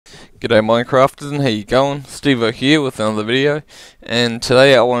G'day Minecrafters, and how you going? Stevo here with another video, and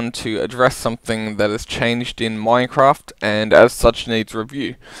today I want to address something that has changed in Minecraft and as such needs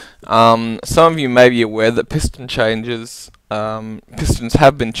review. Some of you may be aware that pistons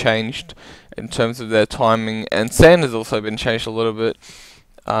have been changed in terms of their timing, and sand has also been changed a little bit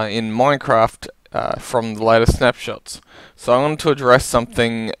in Minecraft from the latest snapshots. So I wanted to address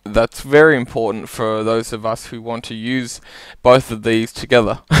something that's very important for those of us who want to use both of these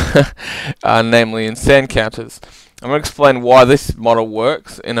together, namely in sand counters. I'm going to explain why this model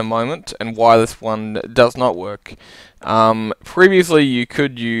works in a moment and why this one does not work. Previously you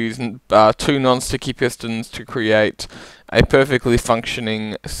could use two non-sticky pistons to create a perfectly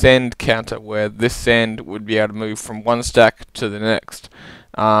functioning sand counter where this sand would be able to move from one stack to the next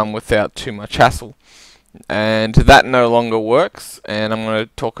without too much hassle. And that no longer works, and I'm going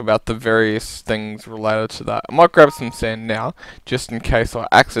to talk about the various things related to that. I might grab some sand now, just in case I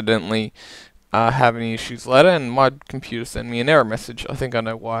accidentally have any issues later, and my computer sent me an error message. I think I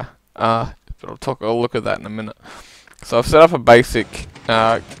know why, but I'll look at that in a minute. So I've set up a basic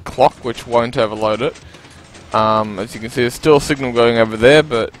clock which won't overload it. As you can see, there's still a signal going over there,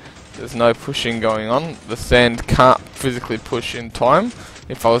 but there's no pushing going on. The sand can't physically push in time.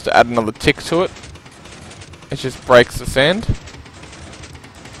 If I was to add another tick to it, it just breaks the sand.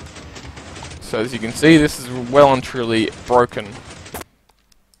 So as you can see, this is well and truly broken.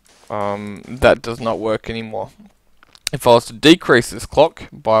 That does not work anymore. If I was to decrease this clock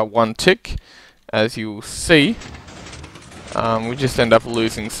by one tick, as you will see, we just end up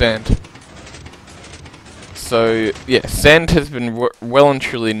losing sand. So yeah, sand has been well and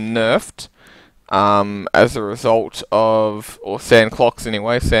truly nerfed as a result of, or sand clocks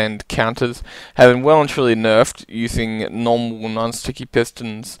anyway, sand counters have been well and truly nerfed using normal non-sticky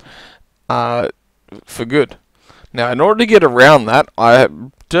pistons for good. Now in order to get around that, I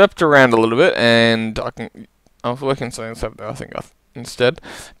derped around a little bit, and I was working something up there I think instead,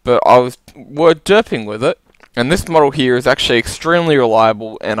 but I was derping with it, and this model here is actually extremely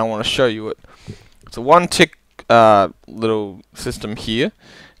reliable, and I want to show you it. It's a one tick little system here,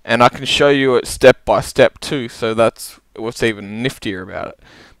 and I can show you it step by step too, so that's what's even niftier about it.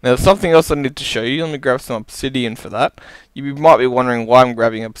 Now there's something else I need to show you. Let me grab some obsidian for that. You might be wondering why I'm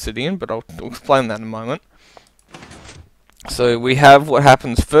grabbing obsidian, but I'll explain that in a moment. So we have what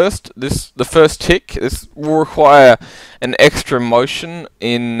happens first. The first tick, this will require an extra motion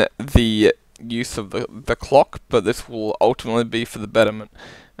in the use of the clock, but this will ultimately be for the betterment.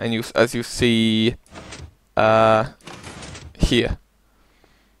 And as you see here.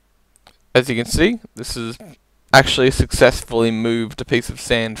 As you can see, this has actually successfully moved a piece of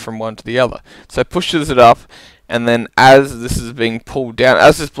sand from one to the other. So it pushes it up, and then as this is being pulled down,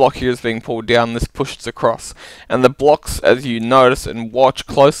 as this block here is being pulled down, this pushes across. And the blocks, as you notice and watch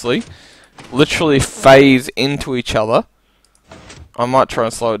closely, literally phase into each other. I might try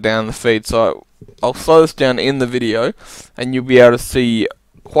and slow it down in the feed, so I'll slow this down in the video, and you'll be able to see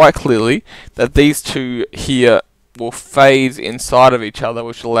quite clearly that these two here will phase inside of each other,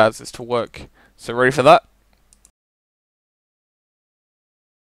 which allows this to work. So ready for that?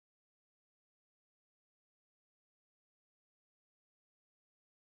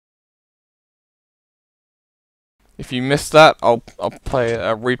 If you missed that, I'll play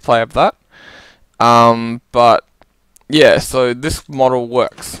a replay of that. But yeah, so this model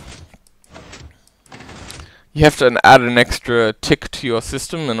works. You have to add an extra tick to your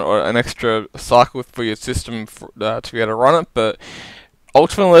system or an extra cycle for your system to be able to run it, but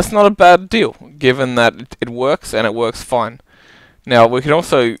ultimately it's not a bad deal, given that it works and it works fine. Now we can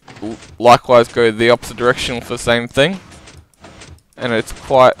also likewise go the opposite direction for the same thing, and it's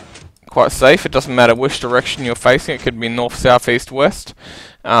quite safe. It doesn't matter which direction you're facing. It could be north, south, east, west.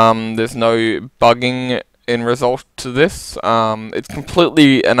 There's no bugging in result to this. It's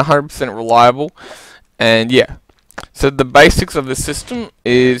completely and 100% reliable. And yeah, so the basics of the system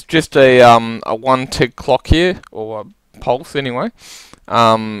is just a one tick clock here, or a pulse anyway.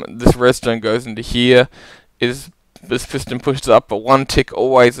 This redstone goes into here. This piston pushes up, but one tick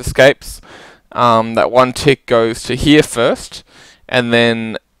always escapes. That one tick goes to here first, and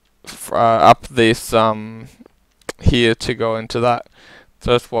then up this here to go into that.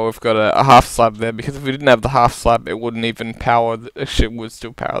 So that's why we've got a half slab there, because if we didn't have the half slab, it wouldn't even power. It would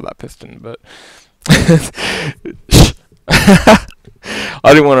still power that piston, but I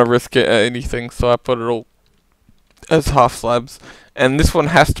didn't want to risk anything, so I put it all as half slabs. And this one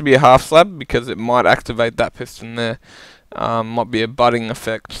has to be a half slab because it might activate that piston there. Might be a budding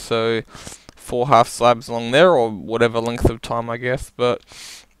effect, so 4 half slabs along there, or whatever length of time I guess. But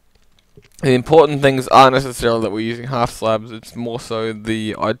The important things aren't necessarily that we're using half slabs, it's more so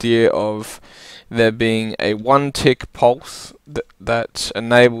the idea of there being a 1-tick pulse that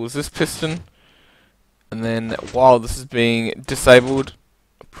enables this piston, and then while this is being disabled,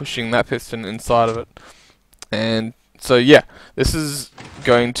 pushing that piston inside of it. And so yeah, this is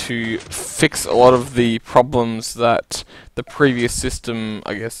going to fix a lot of the problems that the previous system,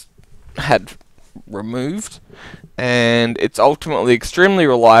 I guess, had removed, and it's ultimately extremely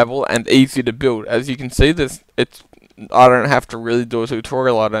reliable and easy to build. As you can see, I don't have to really do a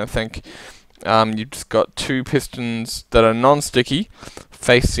tutorial, I don't think. You've just got 2 pistons that are non-sticky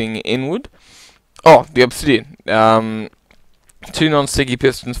facing inward. Oh, the obsidian. 2 non-sticky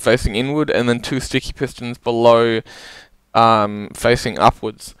pistons facing inward, and then 2 sticky pistons below facing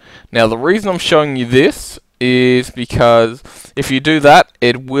upwards. Now the reason I'm showing you this is because if you do that,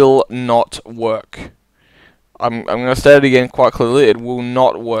 it will not work. I'm going to say it again quite clearly, it will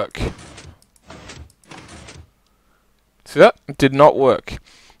not work. See that? It did not work.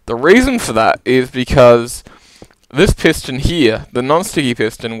 The reason for that is because this piston here, the non-sticky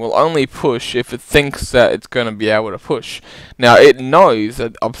piston, will only push if it thinks that it's going to be able to push. Now it knows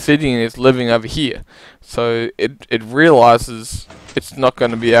that obsidian is living over here, so it realizes it's not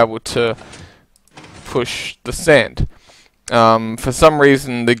going to be able to push the sand. For some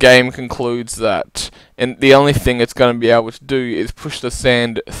reason the game concludes that and the only thing it's going to be able to do is push the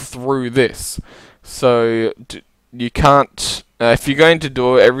sand through this. So you can't, if you're going to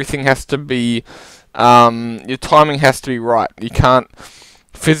do it, everything has to be, your timing has to be right. You can't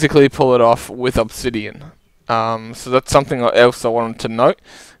physically pull it off with obsidian. So that's something else I wanted to note.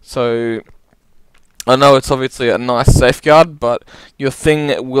 So I know it's obviously a nice safeguard, but your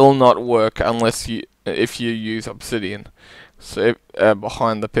thing will not work unless if you use obsidian, so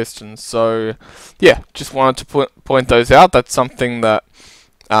behind the pistons. So yeah, just wanted to point those out. That's something that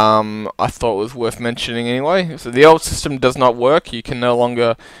I thought was worth mentioning anyway. So the old system does not work. You can no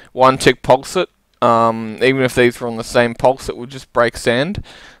longer 1-tick pulse it. Even if these were on the same pulse, it would just break sand.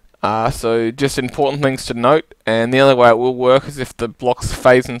 So just important things to note, and the only way it will work is if the blocks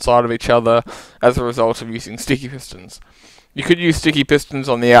phase inside of each other as a result of using sticky pistons. You could use sticky pistons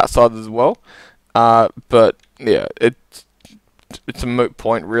on the outside as well, but yeah, it's a moot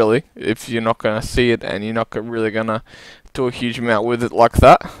point really if you're not going to see it and you're not really going to do a huge amount with it like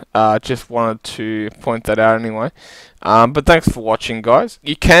that. Just wanted to point that out anyway. But thanks for watching, guys.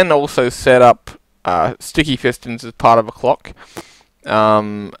 You can also set up sticky pistons as part of a clock,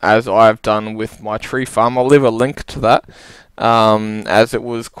 as I've done with my tree farm. I'll leave a link to that, as it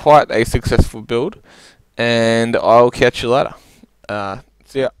was quite a successful build, and I'll catch you later.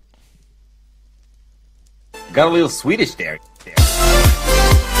 See ya. Got a little Swedish there.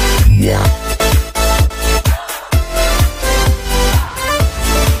 Yeah.